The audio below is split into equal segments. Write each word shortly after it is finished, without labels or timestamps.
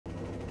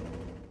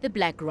The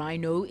black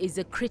rhino is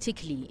a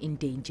critically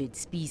endangered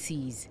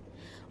species.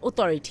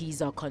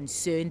 Authorities are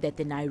concerned that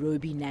the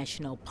Nairobi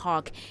National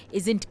Park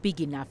isn't big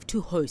enough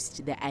to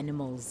host the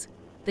animals.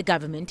 The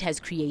government has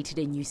created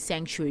a new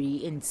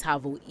sanctuary in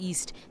Tsavo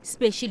East,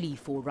 specially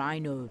for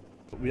rhino.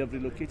 We have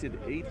relocated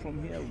 8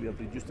 from here. We have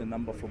reduced the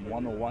number from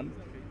 101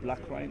 black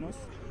rhinos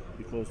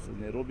because the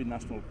Nairobi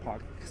National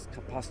Park's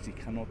capacity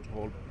cannot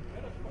hold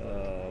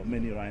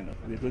many rhinos.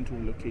 We're going to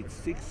relocate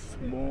 6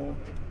 more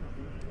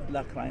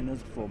black rhinos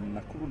from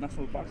Nakuru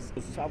National Park.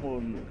 The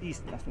Tsavo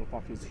East National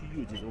Park is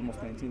huge. It's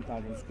almost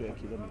 19,000 square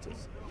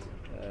kilometers.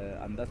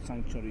 And that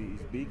sanctuary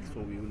is big,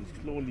 so we will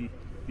slowly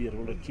be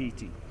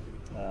relocating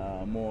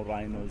more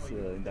rhinos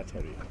in that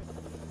area.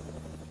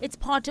 It's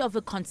part of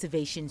a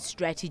conservation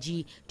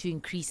strategy to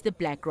increase the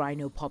black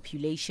rhino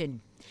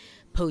population.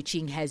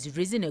 Poaching has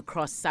risen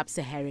across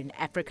sub-Saharan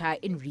Africa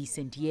in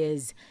recent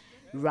years.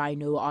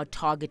 Rhino are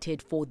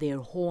targeted for their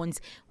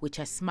horns, which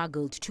are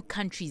smuggled to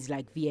countries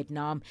like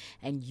Vietnam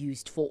and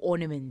used for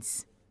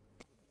ornaments.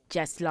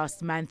 Just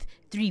last month,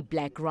 3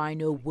 black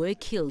rhino were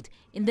killed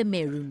in the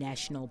Meru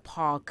National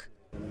Park.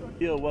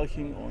 We are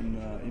working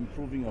on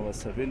improving our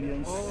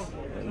surveillance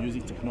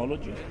using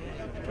technology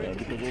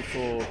because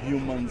also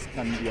humans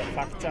can be a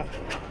factor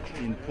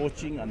in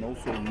poaching and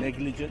also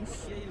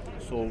negligence.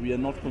 So we are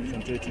not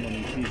concentrating on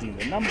increasing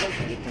the numbers,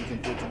 we are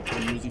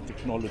concentrating on using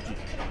technology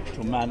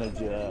to manage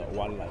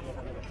wildlife,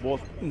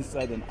 both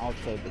inside and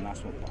outside the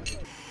national park.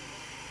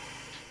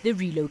 The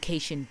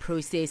relocation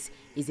process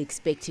is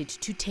expected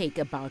to take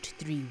about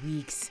 3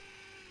 weeks.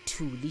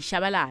 Thuli,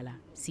 Tshabalala,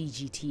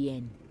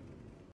 CGTN.